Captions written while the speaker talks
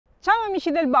Ciao amici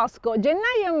del bosco,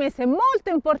 gennaio è un mese molto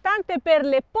importante per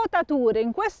le potature.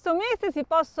 In questo mese si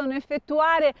possono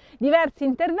effettuare diversi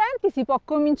interventi, si può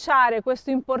cominciare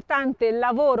questo importante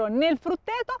lavoro nel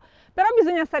frutteto, però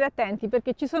bisogna stare attenti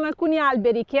perché ci sono alcuni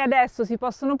alberi che adesso si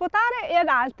possono potare e ad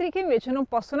altri che invece non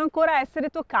possono ancora essere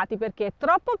toccati perché è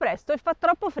troppo presto e fa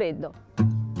troppo freddo.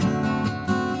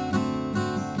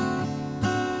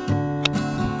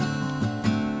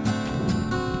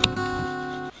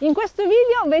 In questo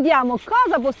video vediamo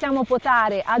cosa possiamo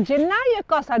potare a gennaio e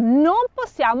cosa non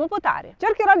possiamo potare.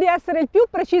 Cercherò di essere il più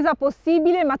precisa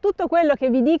possibile, ma tutto quello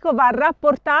che vi dico va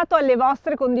rapportato alle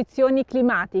vostre condizioni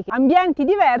climatiche. Ambienti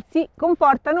diversi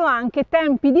comportano anche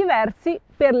tempi diversi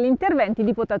per gli interventi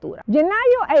di potatura.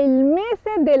 Gennaio è il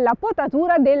mese della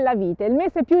potatura della vite, il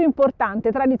mese più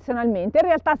importante tradizionalmente. In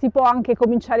realtà si può anche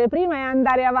cominciare prima e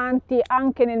andare avanti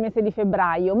anche nel mese di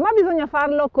febbraio, ma bisogna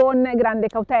farlo con grande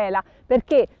cautela,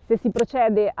 perché se si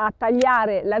procede a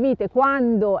tagliare la vite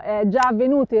quando è già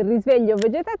avvenuto il risveglio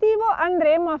vegetativo,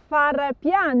 andremo a far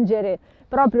piangere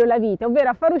proprio la vite, ovvero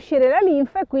a far uscire la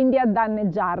linfa e quindi a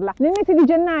danneggiarla. Nel mese di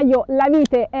gennaio la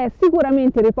vite è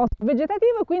sicuramente in riposo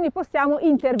vegetativo e quindi possiamo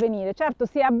intervenire. Certo,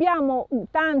 se abbiamo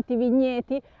tanti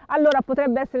vigneti, allora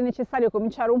potrebbe essere necessario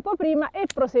cominciare un po' prima e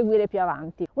proseguire più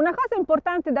avanti. Una cosa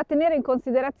importante da tenere in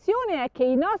considerazione è che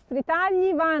i nostri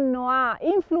tagli vanno a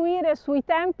influire sui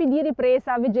tempi di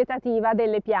ripresa vegetativa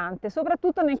delle piante,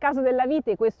 soprattutto nel caso della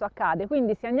vite questo accade,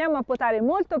 quindi se andiamo a potare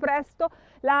molto presto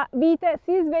la vite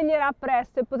si sveglierà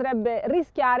presto e potrebbe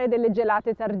rischiare delle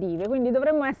gelate tardive, quindi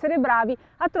dovremmo essere bravi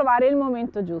a trovare il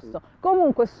momento giusto.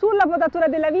 Comunque sulla potatura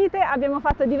della vite abbiamo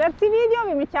fatto diversi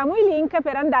video, vi mettiamo i link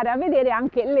per andare a vedere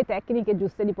anche le tecniche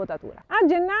giuste di potatura. A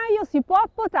gennaio si può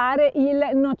potare il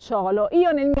nocciolo.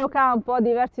 Io nel mio campo ho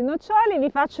diversi noccioli,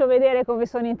 vi faccio vedere come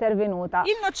sono intervenuta.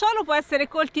 Il nocciolo può essere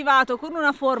coltivato con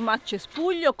una forma a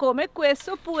cespuglio come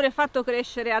questo, oppure fatto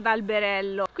crescere ad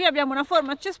alberello. Qui abbiamo una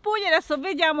forma a cespuglio, adesso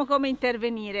vediamo come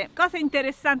intervenire. Cosa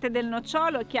interessante del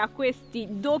nocciolo è che ha questi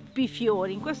doppi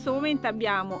fiori. In questo momento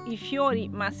abbiamo i fiori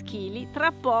maschili,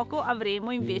 tra poco avremo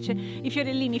invece i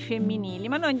fiorellini femminili,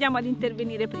 ma noi andiamo ad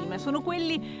intervenire prima, sono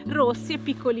quelli rossi e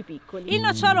piccoli piccoli. Il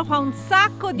nocciolo fa un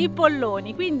sacco di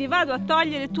polloni, quindi vado a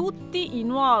togliere tutti i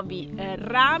nuovi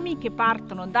rami che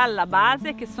partono dalla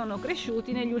base, che sono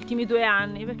cresciuti negli ultimi 2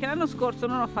 anni, perché l'anno scorso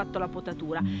non ho fatto la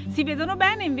potatura. Si vedono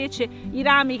bene invece i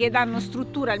rami che danno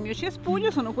struttura al mio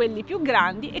cespuglio, sono quelli più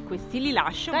grandi e questi li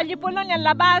lascio. Taglio i polloni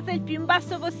alla base il più in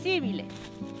basso possibile.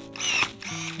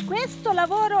 Questo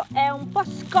lavoro è un po'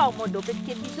 scomodo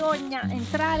perché bisogna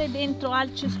entrare dentro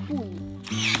al cespuglio.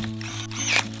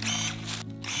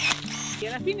 E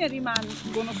alla fine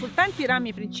rimangono soltanto i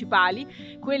rami principali,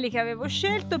 quelli che avevo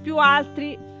scelto, più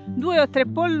altri 2 o 3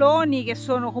 polloni che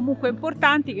sono comunque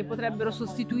importanti, che potrebbero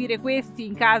sostituire questi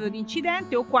in caso di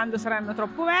incidente o quando saranno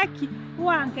troppo vecchi, o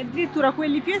anche addirittura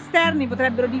quelli più esterni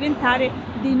potrebbero diventare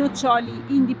dei noccioli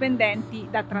indipendenti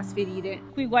da trasferire.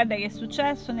 Qui guarda che è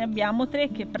successo, ne abbiamo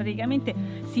 3 che praticamente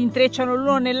si intrecciano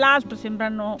l'uno nell'altro,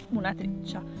 sembrano una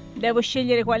treccia. Devo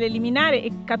scegliere quale eliminare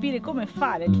e capire come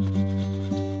fare.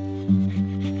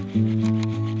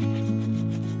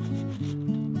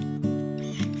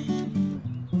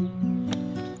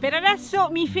 Per adesso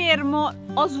mi fermo,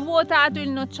 ho svuotato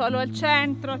il nocciolo al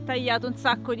centro, ho tagliato un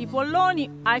sacco di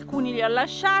polloni, alcuni li ho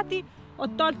lasciati, ho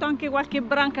tolto anche qualche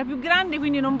branca più grande,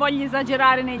 quindi non voglio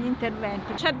esagerare negli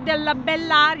interventi. C'è della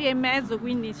bella aria in mezzo,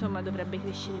 quindi insomma dovrebbe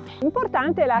crescere bene.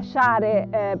 Importante è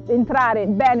lasciare entrare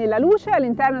bene la luce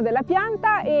all'interno della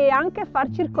pianta e anche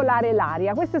far circolare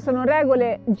l'aria. Queste sono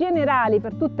regole generali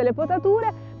per tutte le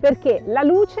potature, perché la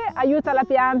luce aiuta la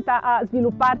pianta a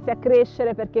svilupparsi, a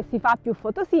crescere perché si fa più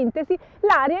fotosintesi,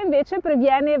 l'aria invece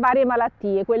previene varie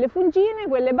malattie, quelle fungine,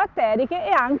 quelle batteriche e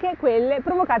anche quelle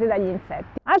provocate dagli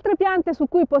insetti. Altre piante su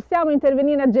cui possiamo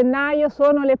intervenire a gennaio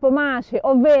sono le pomace,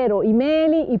 ovvero i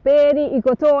meli, i peri, i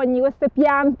cotogni, queste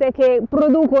piante che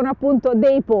producono appunto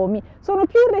dei pomi. Sono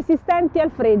più resistenti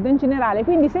al freddo in generale,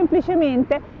 quindi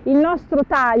semplicemente il nostro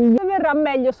taglio verrà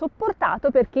meglio sopportato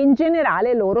perché in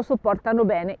generale loro sopportano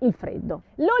bene il freddo.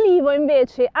 L'olivo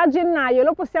invece a gennaio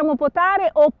lo possiamo potare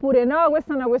oppure no?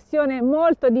 Questa è una questione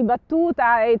molto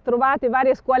dibattuta e trovate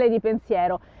varie scuole di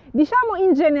pensiero. Diciamo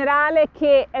in generale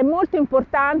che è molto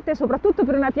importante, soprattutto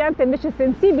per una pianta invece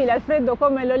sensibile al freddo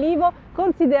come l'olivo,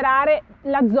 considerare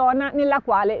la zona nella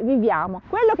quale viviamo.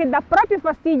 Quello che dà proprio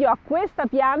fastidio a questa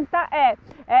pianta è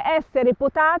essere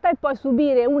potata e poi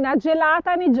subire una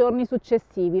gelata nei giorni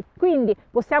successivi. Quindi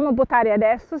possiamo potare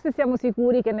adesso se siamo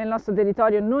sicuri che nel nostro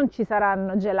territorio non ci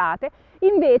saranno gelate,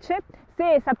 invece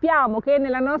se sappiamo che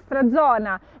nella nostra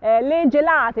zona le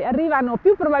gelate arrivano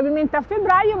più probabilmente a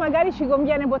febbraio, magari ci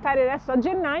conviene potare adesso a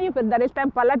gennaio per dare il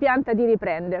tempo alla pianta di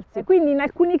riprendersi. Quindi in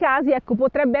alcuni casi, ecco,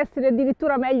 potrebbe essere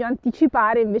addirittura meglio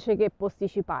anticipare invece che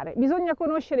posticipare. Bisogna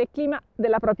conoscere il clima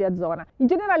della propria zona. In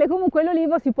generale comunque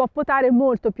l'olivo si può potare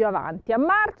molto più avanti, a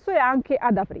marzo e anche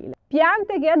ad aprile.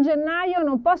 Piante che a gennaio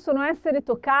non possono essere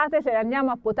toccate, se le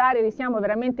andiamo a potare rischiamo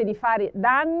veramente di fare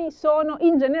danni, sono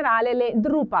in generale le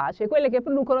drupacee, quelle che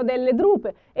producono delle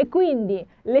drupe, e quindi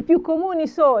le più comuni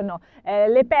sono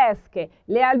le pesche,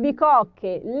 le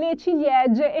albicocche, le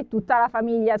ciliegie e tutta la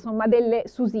famiglia, insomma, delle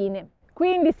susine.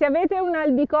 Quindi se avete un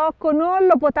albicocco non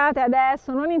lo potate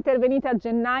adesso, non intervenite a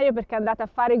gennaio perché andate a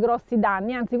fare grossi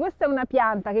danni, anzi questa è una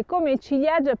pianta che come il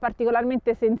ciliegio è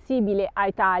particolarmente sensibile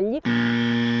ai tagli.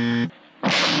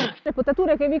 Le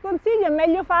potature che vi consiglio è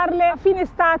meglio farle a fine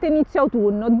estate, inizio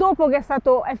autunno, dopo che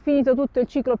è finito tutto il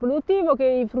ciclo produttivo, che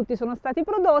i frutti sono stati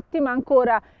prodotti ma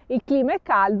ancora il clima è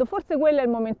caldo, forse quello è il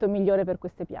momento migliore per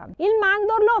queste piante. Il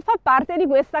mandorlo fa parte di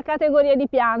questa categoria di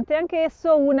piante, anche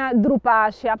esso una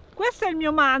drupacea. Questo è il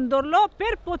mio mandorlo,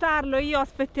 per potarlo io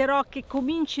aspetterò che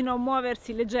comincino a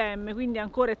muoversi le gemme, quindi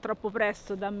ancora è troppo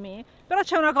presto da me, però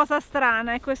c'è una cosa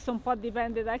strana e questo un po'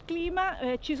 dipende dal clima,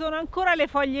 ci sono ancora le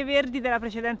foglie verdi della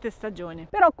precedente stagione.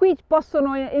 Però qui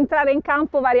possono entrare in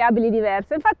campo variabili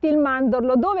diverse, infatti il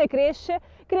mandorlo dove cresce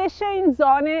in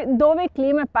zone dove il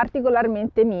clima è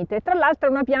particolarmente mite, tra l'altro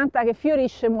è una pianta che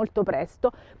fiorisce molto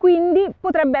presto, quindi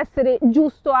potrebbe essere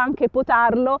giusto anche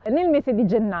potarlo nel mese di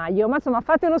gennaio, ma insomma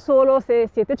fatelo solo se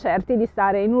siete certi di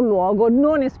stare in un luogo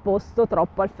non esposto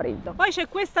troppo al freddo. Poi c'è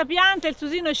questa pianta, il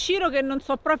susino sciro, che non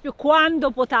so proprio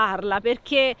quando potarla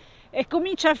perché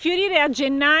comincia a fiorire a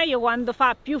gennaio quando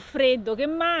fa più freddo che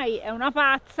mai, è una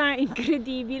pazza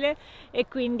incredibile e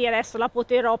quindi adesso la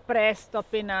poterò presto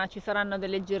appena ci saranno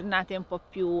delle giornate un po'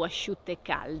 più asciutte e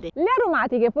calde. Le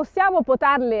aromatiche possiamo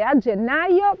potarle a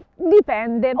gennaio?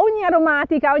 Dipende, ogni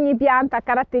aromatica, ogni pianta ha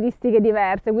caratteristiche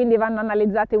diverse, quindi vanno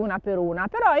analizzate una per una,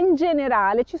 però in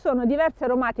generale ci sono diverse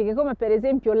aromatiche come per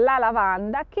esempio la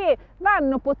lavanda che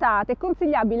vanno potate, è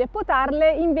consigliabile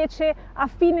potarle invece a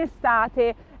fine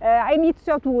estate, a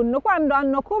inizio autunno, quando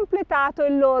hanno completato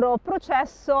il loro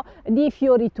processo di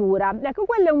fioritura. Ecco,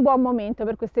 quello è un buon momento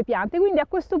per queste piante, quindi a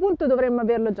questo punto dovremmo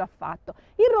averlo già fatto.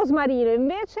 Il rosmarino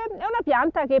invece è una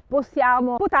pianta che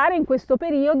possiamo potare in questo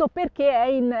periodo perché è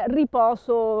in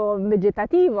riposo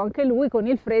vegetativo, anche lui con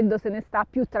il freddo se ne sta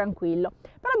più tranquillo.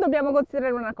 Però dobbiamo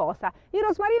considerare una cosa, il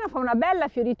rosmarino fa una bella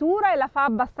fioritura e la fa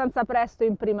abbastanza presto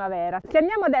in primavera. Se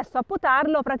andiamo adesso a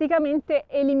potarlo praticamente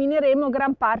elimineremo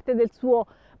gran parte del suo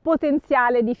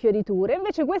potenziale di fioriture.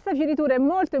 Invece questa fioritura è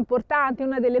molto importante,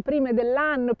 una delle prime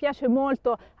dell'anno, piace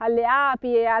molto alle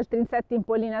api e altri insetti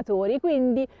impollinatori,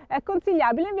 quindi è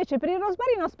consigliabile invece per il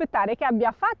rosmarino aspettare che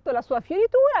abbia fatto la sua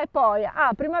fioritura e poi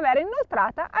a primavera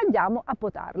inoltrata andiamo a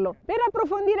potarlo. Per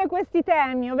approfondire questi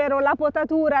temi, ovvero la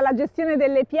potatura, la gestione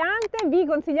delle piante, vi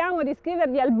consigliamo di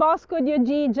iscrivervi al bosco di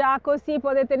Ogigia, così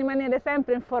potete rimanere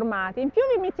sempre informati. In più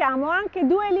vi mettiamo anche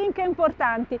due link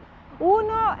importanti.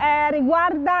 Uno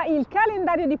riguarda il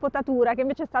calendario di potatura che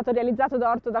invece è stato realizzato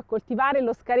da Orto da Coltivare,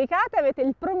 lo scaricate, avete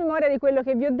il promemoria di quello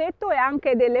che vi ho detto e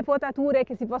anche delle potature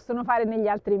che si possono fare negli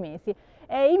altri mesi.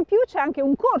 E in più c'è anche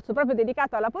un corso proprio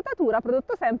dedicato alla potatura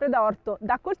prodotto sempre da Orto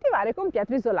da Coltivare con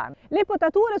Pietro Isolano. Le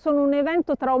potature sono un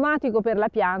evento traumatico per la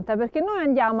pianta perché noi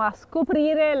andiamo a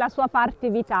scoprire la sua parte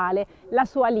vitale, la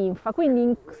sua linfa,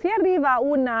 quindi se arriva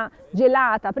una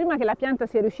gelata prima che la pianta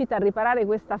sia riuscita a riparare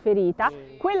questa ferita,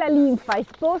 quella linfa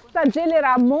esposta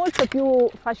gelerà molto più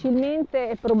facilmente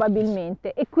e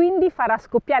probabilmente e quindi farà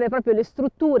scoppiare proprio le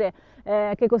strutture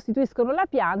che costituiscono la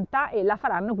pianta e la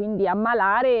faranno quindi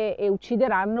ammalare e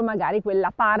uccideranno magari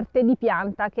quella parte di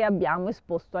pianta che abbiamo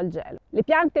esposto al gelo. Le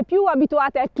piante più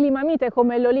abituate al clima mite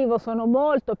come l'olivo sono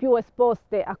molto più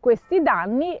esposte a questi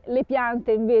danni, le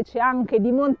piante invece anche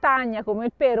di montagna come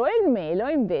il pero e il melo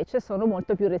invece sono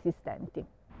molto più resistenti.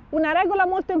 Una regola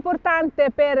molto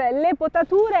importante per le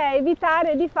potature è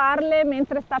evitare di farle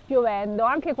mentre sta piovendo,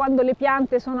 anche quando le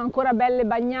piante sono ancora belle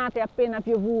bagnate appena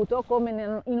piovuto,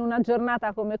 come in una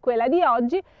giornata come quella di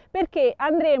oggi, perché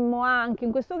andremmo anche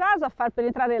in questo caso a far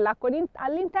penetrare l'acqua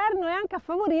all'interno e anche a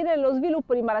favorire lo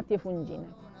sviluppo di malattie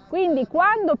fungine. Quindi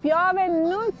quando piove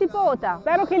non si pota.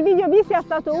 Spero che il video vi sia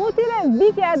stato utile,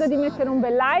 vi chiedo di mettere un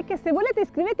bel like e se volete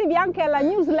iscrivetevi anche alla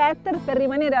newsletter per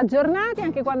rimanere aggiornati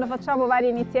anche quando facciamo varie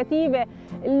iniziative.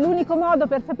 L'unico modo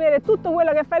per sapere tutto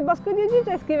quello che fa il Bosco di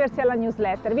Ogigia è iscriversi alla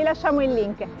newsletter, vi lasciamo il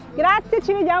link. Grazie,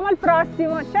 ci vediamo al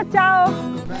prossimo, ciao ciao!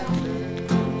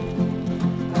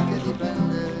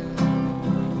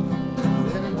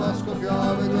 Se nel bosco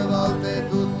piove 2 volte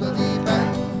tutto